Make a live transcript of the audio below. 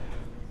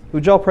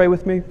Would y'all pray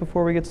with me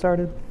before we get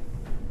started?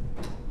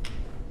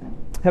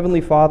 Heavenly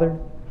Father,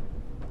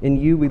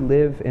 in you we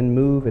live and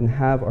move and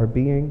have our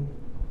being.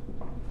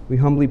 We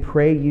humbly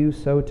pray you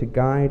so to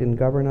guide and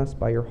govern us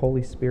by your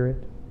Holy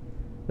Spirit,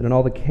 that in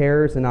all the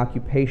cares and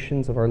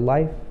occupations of our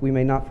life we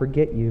may not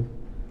forget you,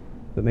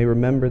 but may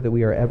remember that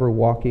we are ever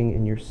walking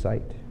in your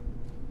sight.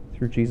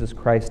 Through Jesus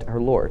Christ our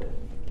Lord.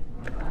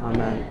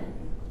 Amen.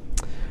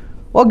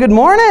 Well, good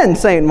morning,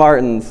 St.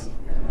 Martin's.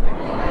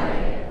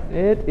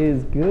 It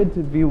is good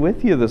to be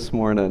with you this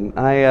morning.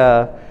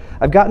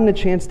 I've gotten a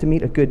chance to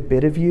meet a good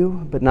bit of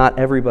you, but not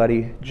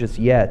everybody just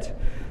yet.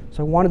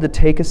 So I wanted to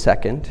take a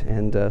second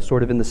and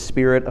sort of in the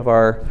spirit of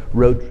our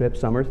road trip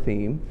summer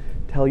theme,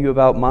 tell you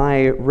about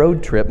my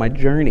road trip, my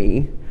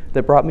journey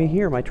that brought me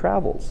here, my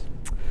travels.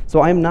 So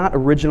I'm not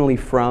originally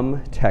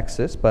from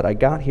Texas, but I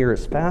got here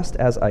as fast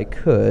as I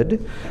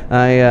could.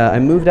 I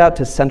moved out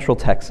to Central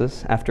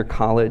Texas after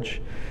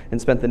college and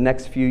spent the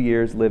next few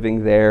years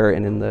living there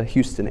and in the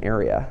Houston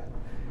area.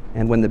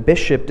 And when the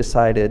bishop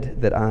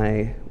decided that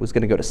I was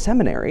going to go to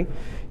seminary,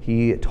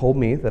 he told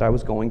me that I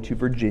was going to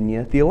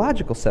Virginia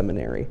Theological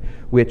Seminary,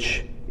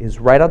 which is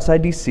right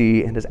outside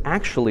D.C. and is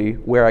actually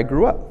where I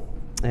grew up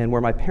and where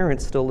my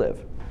parents still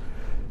live.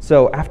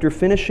 So after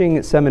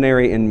finishing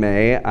seminary in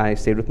May, I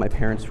stayed with my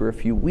parents for a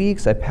few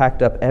weeks. I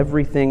packed up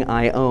everything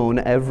I own,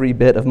 every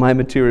bit of my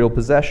material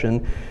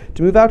possession,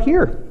 to move out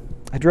here.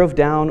 I drove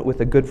down with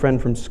a good friend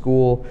from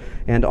school,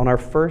 and on our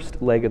first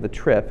leg of the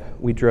trip,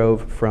 we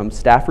drove from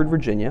Stafford,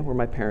 Virginia, where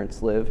my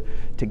parents live,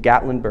 to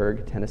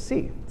Gatlinburg,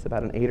 Tennessee. It's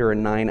about an 8 or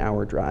 9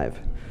 hour drive.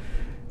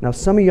 Now,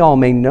 some of y'all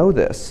may know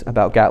this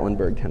about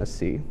Gatlinburg,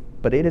 Tennessee,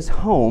 but it is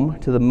home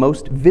to the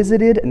most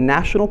visited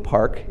national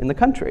park in the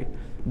country,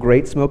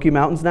 Great Smoky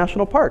Mountains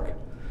National Park.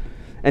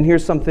 And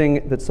here's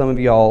something that some of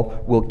y'all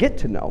will get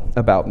to know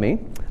about me.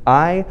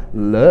 I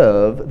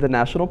love the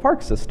national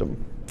park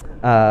system.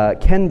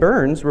 Ken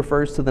Burns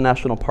refers to the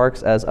national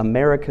parks as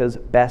America's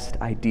best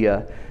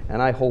idea, and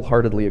I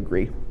wholeheartedly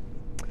agree.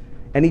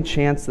 Any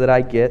chance that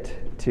I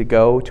get to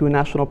go to a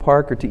national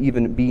park or to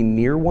even be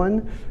near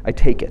one, I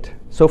take it.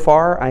 So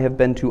far, I have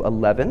been to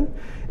 11,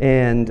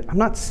 and I'm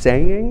not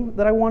saying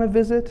that I want to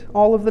visit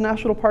all of the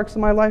national parks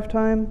in my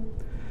lifetime,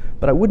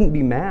 but I wouldn't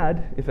be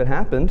mad if it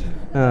happened.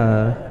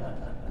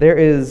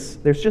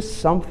 There's just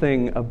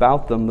something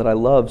about them that I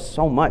love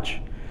so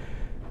much.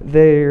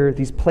 They're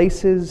these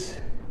places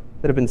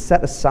that have been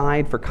set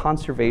aside for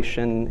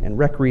conservation and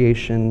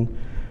recreation,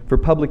 for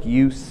public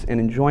use and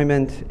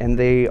enjoyment, and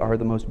they are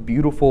the most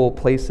beautiful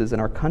places in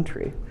our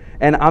country.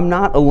 And I'm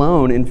not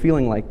alone in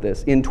feeling like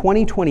this. In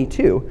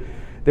 2022,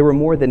 there were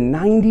more than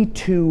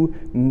 92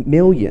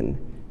 million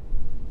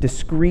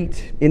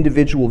discrete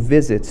individual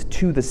visits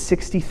to the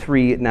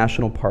 63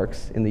 national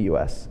parks in the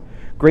U.S.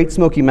 Great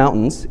Smoky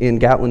Mountains in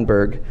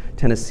Gatlinburg,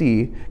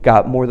 Tennessee,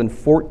 got more than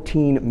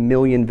 14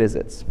 million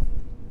visits.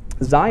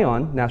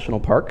 Zion National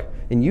Park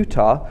in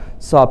Utah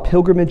saw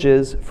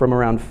pilgrimages from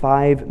around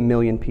 5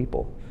 million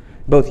people.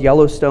 Both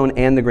Yellowstone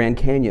and the Grand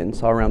Canyon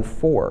saw around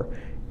 4,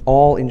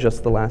 all in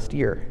just the last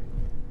year.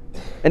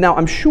 And now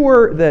I'm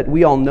sure that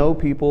we all know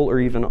people, or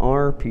even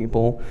are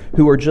people,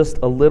 who are just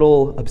a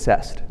little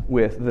obsessed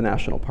with the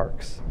national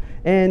parks.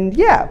 And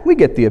yeah, we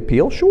get the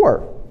appeal,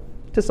 sure,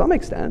 to some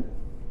extent.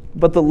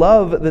 But the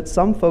love that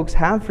some folks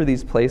have for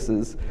these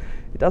places,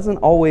 it doesn't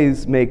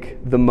always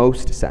make the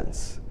most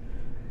sense.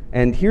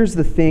 And here's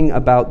the thing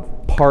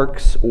about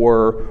parks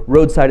or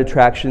roadside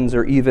attractions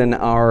or even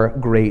our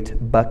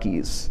great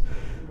Buc-ee's.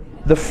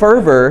 The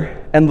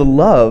fervor and the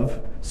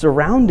love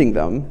surrounding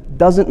them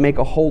doesn't make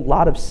a whole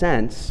lot of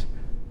sense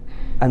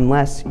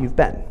unless you've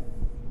been.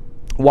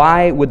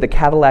 Why would the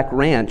Cadillac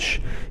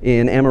Ranch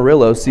in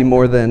Amarillo see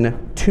more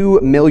than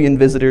 2 million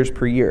visitors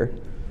per year?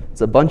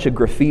 It's a bunch of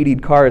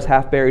graffitied cars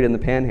half buried in the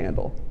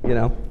panhandle, you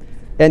know?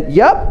 And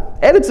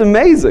it's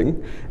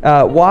amazing.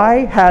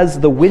 Why has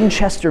the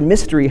Winchester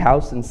Mystery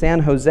House in San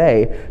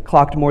Jose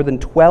clocked more than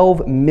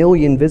 12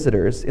 million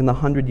visitors in the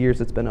 100 years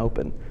it's been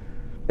open?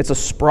 It's a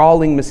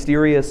sprawling,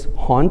 mysterious,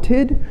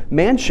 haunted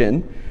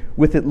mansion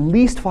with at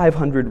least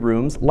 500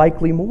 rooms,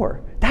 likely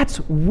more. That's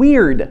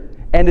weird,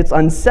 and it's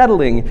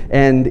unsettling,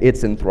 and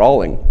it's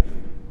enthralling.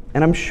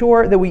 And I'm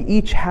sure that we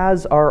each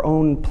has our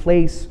own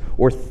place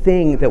or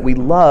thing that we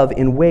love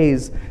in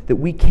ways that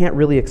we can't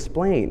really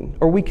explain,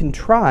 or we can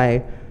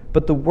try,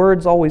 but the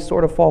words always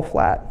sort of fall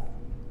flat.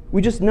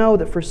 We just know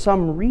that for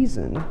some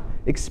reason,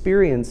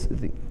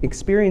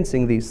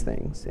 experiencing these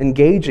things,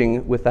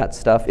 engaging with that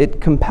stuff,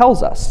 it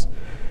compels us.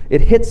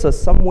 It hits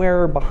us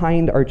somewhere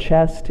behind our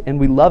chest, and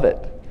we love it.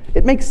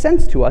 It makes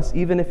sense to us,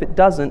 even if it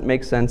doesn't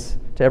make sense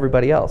to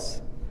everybody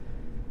else.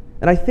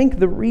 And I think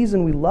the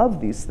reason we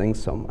love these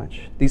things so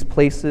much, these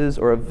places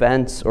or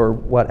events or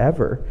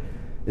whatever,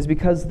 is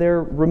because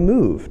they're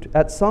removed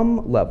at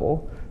some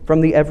level from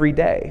the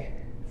everyday,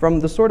 from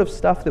the sort of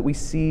stuff that we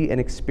see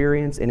and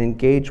experience and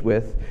engage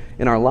with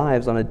in our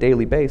lives on a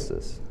daily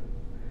basis.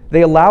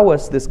 They allow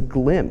us this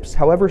glimpse,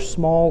 however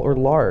small or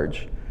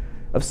large,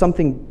 of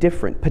something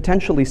different,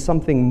 potentially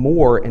something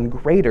more and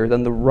greater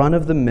than the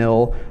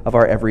run-of-the-mill of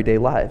our everyday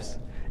lives.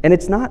 And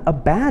it's not a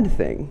bad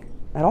thing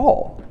at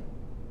all.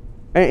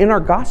 In our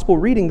gospel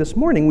reading this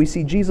morning, we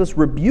see Jesus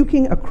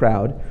rebuking a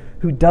crowd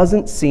who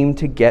doesn't seem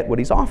to get what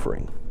he's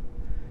offering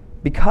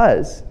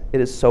because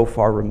it is so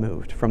far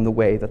removed from the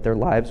way that their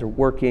lives are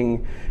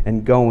working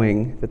and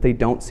going that they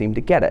don't seem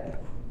to get it.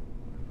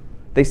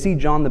 They see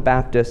John the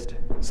Baptist,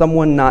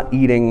 someone not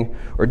eating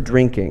or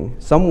drinking,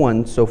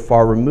 someone so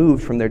far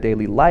removed from their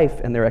daily life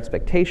and their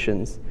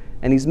expectations,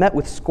 and he's met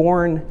with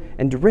scorn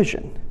and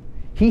derision.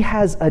 He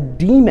has a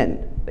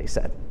demon, they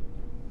said.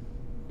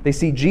 They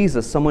see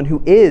Jesus, someone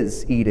who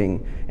is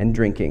eating and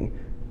drinking,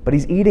 but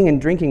he's eating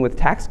and drinking with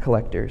tax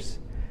collectors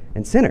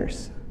and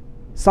sinners.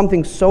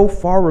 Something so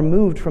far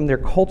removed from their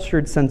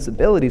cultured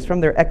sensibilities, from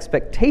their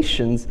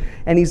expectations,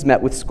 and he's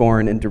met with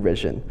scorn and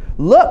derision.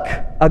 Look,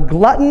 a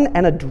glutton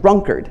and a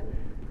drunkard,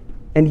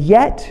 and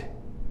yet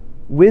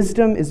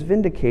wisdom is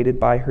vindicated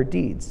by her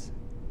deeds.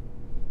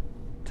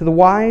 To the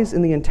wise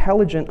and the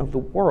intelligent of the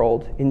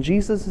world, in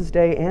Jesus'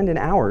 day and in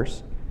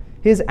ours,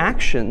 his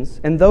actions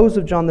and those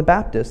of John the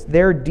Baptist,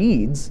 their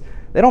deeds,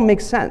 they don't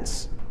make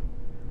sense.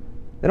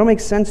 They don't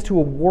make sense to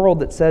a world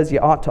that says you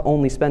ought to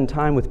only spend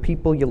time with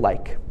people you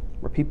like,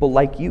 or people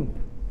like you,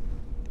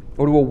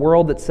 or to a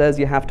world that says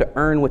you have to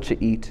earn what you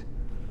eat,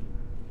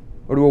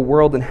 or to a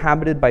world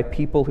inhabited by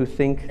people who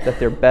think that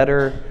they're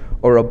better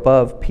or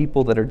above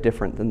people that are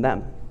different than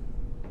them.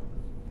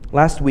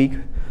 Last week,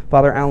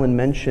 Father Allen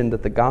mentioned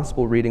that the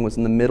gospel reading was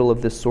in the middle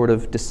of this sort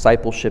of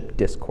discipleship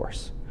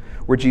discourse,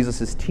 where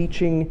Jesus is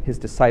teaching his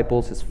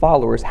disciples, his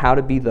followers, how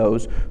to be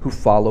those who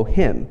follow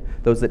him,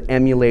 those that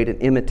emulate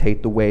and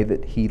imitate the way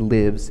that he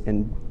lives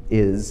and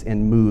is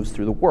and moves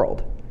through the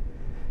world.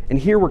 And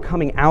here we're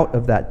coming out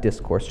of that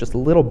discourse just a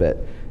little bit,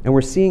 and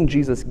we're seeing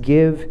Jesus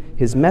give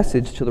his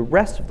message to the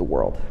rest of the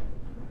world,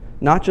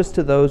 not just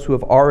to those who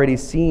have already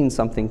seen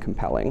something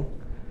compelling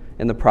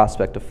in the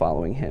prospect of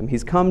following him.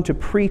 He's come to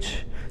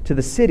preach to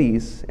the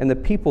cities and the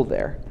people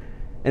there.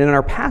 And in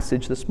our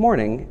passage this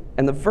morning,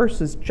 and the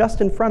verses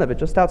just in front of it,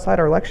 just outside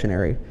our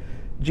lectionary,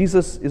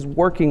 Jesus is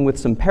working with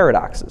some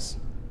paradoxes,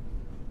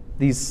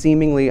 these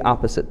seemingly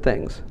opposite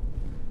things.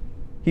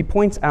 He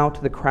points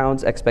out the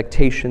crowd's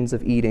expectations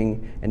of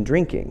eating and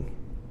drinking.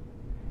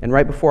 And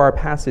right before our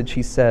passage,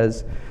 he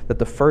says that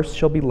the first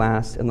shall be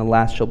last and the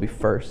last shall be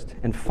first.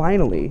 And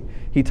finally,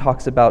 he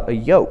talks about a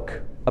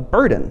yoke, a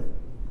burden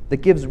that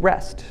gives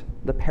rest,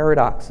 the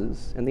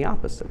paradoxes and the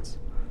opposites.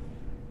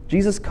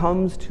 Jesus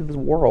comes to the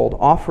world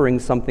offering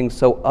something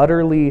so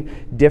utterly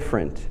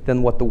different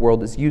than what the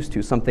world is used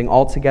to, something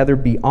altogether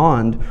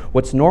beyond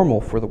what's normal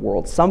for the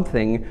world,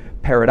 something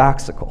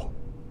paradoxical.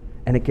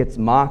 And it gets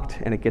mocked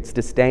and it gets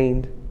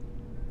disdained.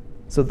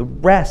 So the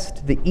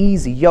rest, the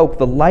easy yoke,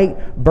 the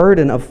light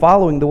burden of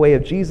following the way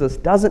of Jesus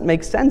doesn't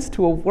make sense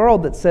to a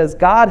world that says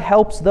God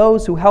helps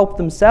those who help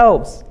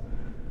themselves,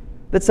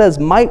 that says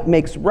might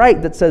makes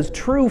right, that says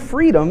true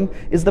freedom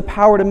is the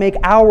power to make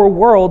our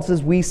worlds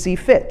as we see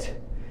fit.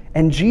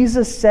 And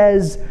Jesus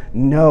says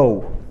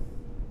no.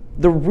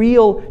 The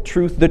real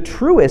truth, the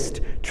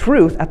truest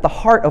truth at the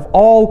heart of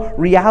all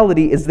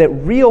reality is that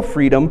real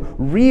freedom,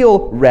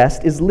 real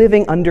rest is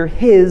living under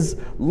his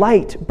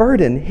light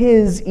burden,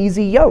 his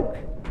easy yoke,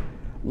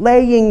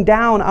 laying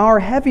down our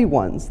heavy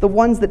ones, the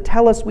ones that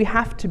tell us we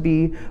have to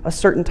be a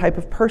certain type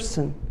of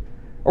person,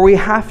 or we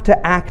have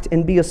to act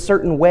and be a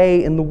certain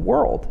way in the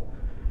world.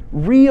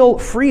 Real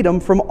freedom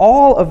from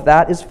all of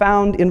that is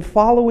found in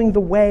following the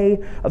way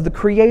of the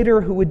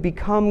Creator who would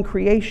become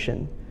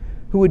creation,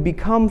 who would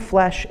become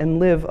flesh and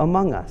live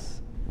among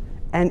us.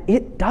 And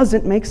it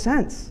doesn't make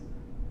sense.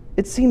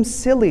 It seems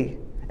silly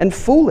and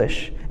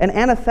foolish and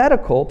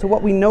antithetical to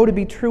what we know to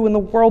be true in the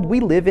world we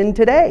live in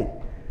today.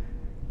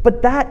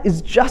 But that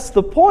is just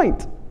the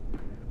point.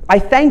 I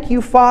thank you,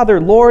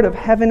 Father, Lord of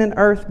heaven and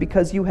earth,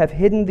 because you have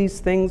hidden these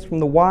things from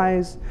the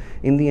wise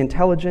and the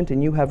intelligent,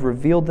 and you have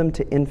revealed them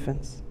to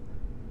infants.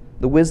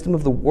 The wisdom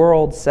of the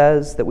world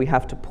says that we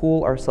have to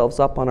pull ourselves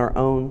up on our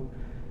own,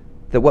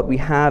 that what we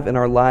have in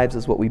our lives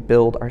is what we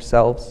build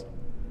ourselves.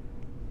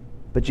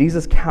 But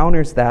Jesus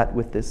counters that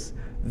with this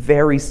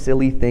very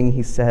silly thing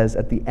he says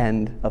at the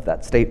end of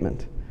that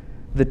statement.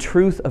 The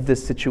truth of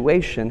this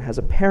situation has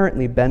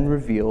apparently been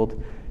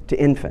revealed to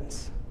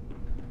infants.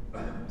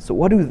 So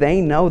what do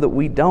they know that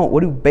we don't?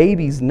 What do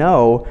babies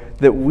know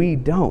that we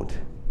don't?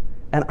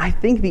 And I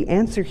think the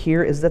answer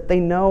here is that they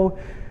know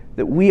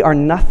that we are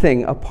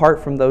nothing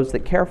apart from those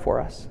that care for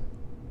us,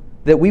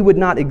 that we would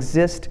not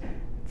exist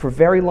for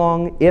very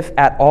long, if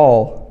at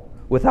all,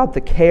 without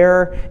the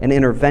care and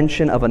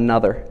intervention of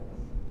another,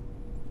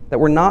 that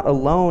we're not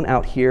alone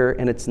out here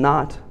and it's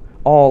not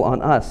all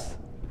on us,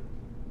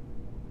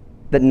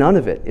 that none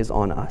of it is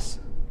on us.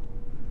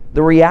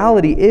 The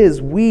reality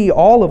is we,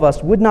 all of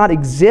us, would not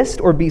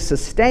exist or be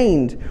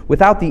sustained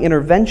without the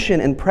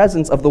intervention and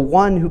presence of the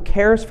one who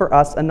cares for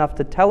us enough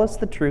to tell us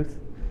the truth,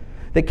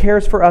 that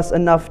cares for us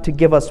enough to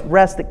give us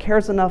rest, that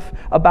cares enough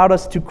about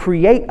us to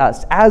create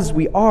us as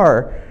we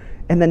are,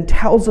 and then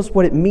tells us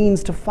what it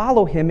means to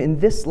follow him in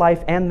this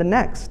life and the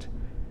next.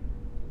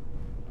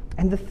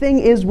 And the thing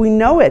is, we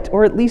know it,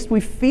 or at least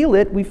we feel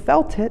it, we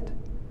felt it.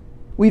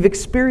 We've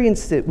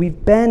experienced it.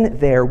 We've been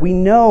there. We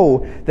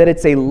know that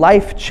it's a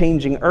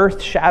life-changing,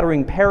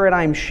 earth-shattering,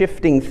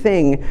 paradigm-shifting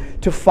thing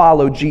to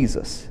follow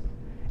Jesus.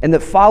 And that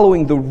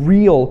following the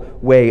real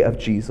way of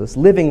Jesus,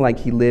 living like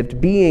he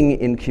lived, being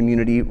in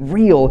community,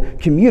 real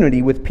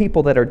community with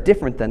people that are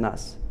different than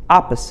us,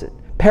 opposite,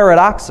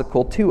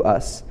 paradoxical to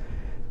us,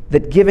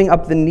 that giving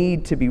up the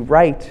need to be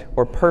right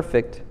or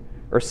perfect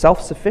or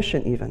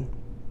self-sufficient even,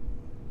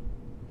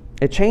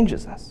 it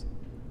changes us.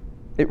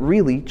 It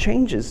really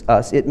changes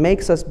us. It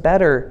makes us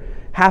better,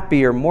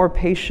 happier, more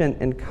patient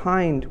and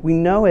kind. We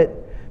know it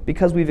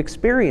because we've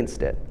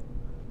experienced it.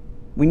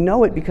 We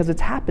know it because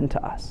it's happened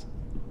to us.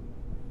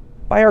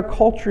 By our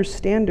culture's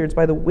standards,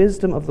 by the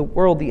wisdom of the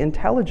world, the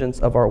intelligence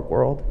of our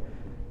world,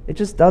 it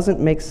just doesn't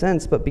make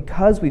sense. But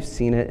because we've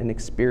seen it and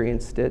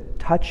experienced it,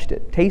 touched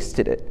it,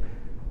 tasted it,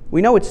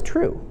 we know it's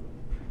true.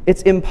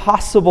 It's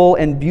impossible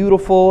and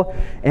beautiful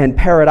and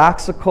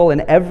paradoxical, and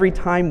every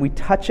time we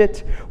touch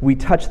it, we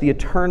touch the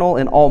eternal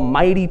and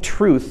almighty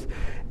truth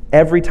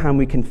every time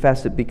we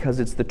confess it, because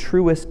it's the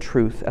truest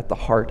truth at the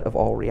heart of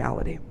all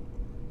reality.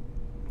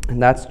 And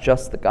that's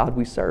just the God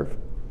we serve.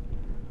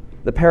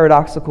 The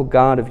paradoxical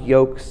God of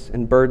yokes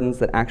and burdens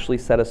that actually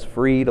set us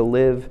free to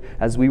live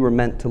as we were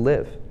meant to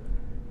live.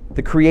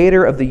 The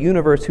creator of the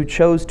universe who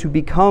chose to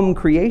become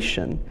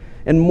creation,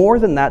 and more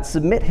than that,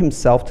 submit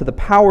himself to the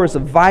powers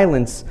of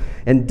violence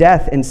and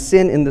death and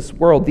sin in this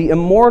world. The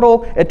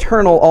immortal,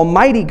 eternal,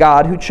 almighty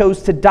God who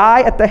chose to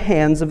die at the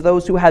hands of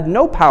those who had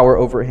no power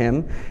over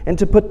him, and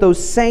to put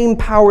those same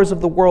powers of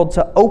the world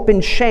to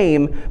open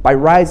shame by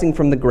rising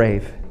from the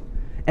grave.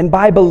 And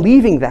by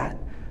believing that,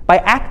 by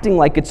acting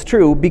like it's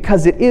true,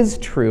 because it is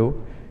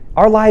true,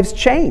 our lives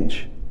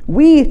change.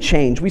 We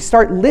change. We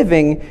start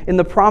living in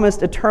the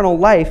promised eternal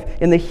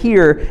life in the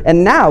here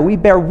and now. We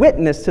bear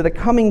witness to the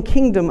coming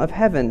kingdom of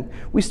heaven.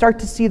 We start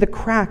to see the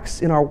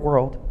cracks in our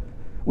world.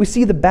 We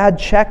see the bad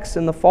checks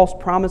and the false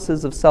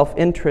promises of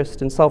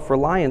self-interest and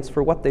self-reliance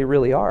for what they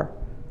really are.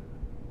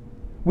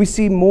 We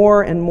see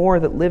more and more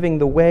that living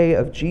the way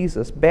of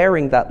Jesus,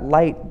 bearing that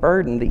light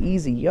burden, the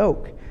easy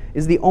yoke,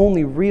 is the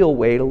only real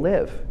way to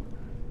live.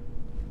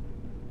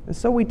 And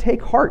so we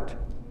take heart,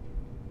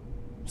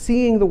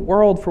 seeing the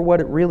world for what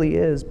it really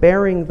is,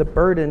 bearing the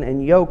burden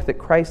and yoke that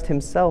Christ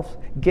himself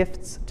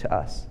gifts to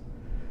us,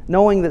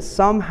 knowing that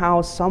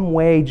somehow, some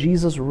way,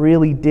 Jesus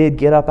really did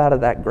get up out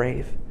of that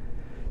grave.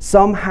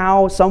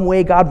 Somehow, some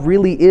way, God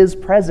really is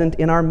present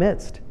in our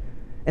midst.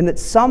 And that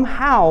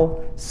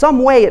somehow,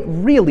 some way, it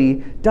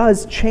really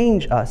does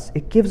change us.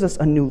 It gives us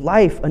a new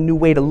life, a new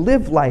way to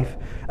live life,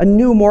 a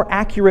new, more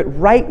accurate,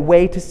 right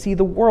way to see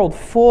the world,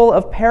 full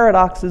of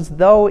paradoxes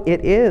though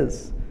it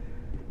is.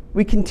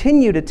 We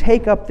continue to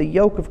take up the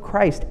yoke of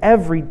Christ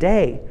every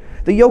day,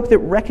 the yoke that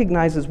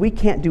recognizes we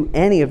can't do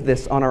any of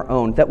this on our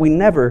own, that we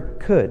never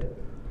could.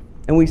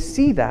 And we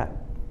see that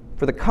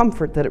for the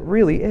comfort that it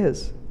really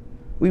is.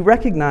 We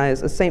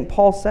recognize, as St.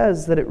 Paul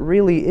says, that it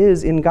really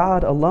is in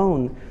God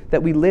alone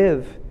that we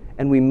live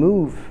and we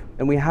move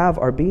and we have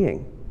our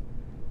being.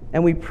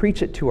 And we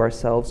preach it to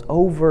ourselves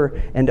over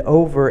and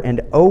over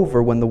and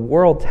over when the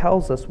world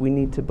tells us we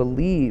need to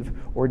believe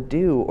or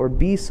do or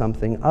be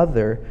something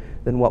other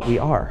than what we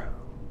are.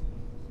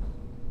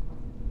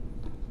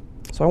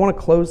 So I want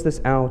to close this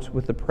out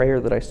with the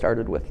prayer that I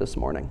started with this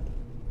morning.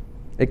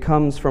 It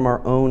comes from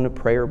our own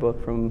prayer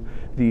book, from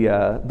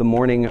the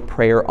morning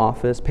prayer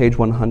office, page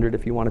 100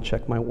 if you want to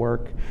check my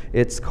work.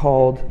 It's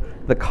called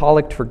The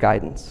Collect for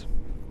Guidance.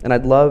 And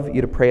I'd love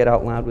you to pray it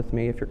out loud with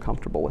me if you're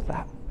comfortable with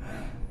that.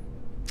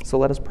 So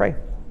let us pray.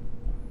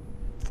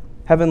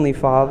 Heavenly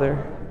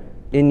Father,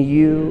 in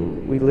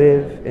you we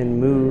live and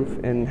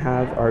move and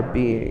have our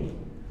being.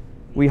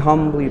 We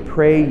humbly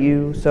pray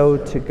you so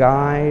to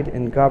guide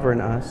and govern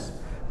us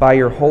by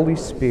your Holy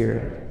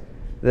Spirit,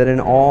 that in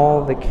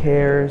all the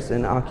cares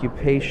and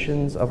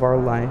occupations of our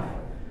life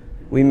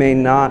we may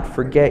not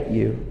forget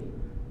you,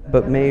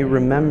 but may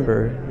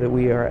remember that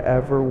we are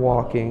ever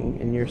walking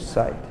in your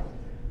sight,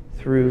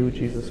 through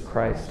Jesus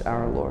Christ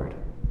our Lord.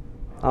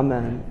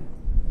 Amen.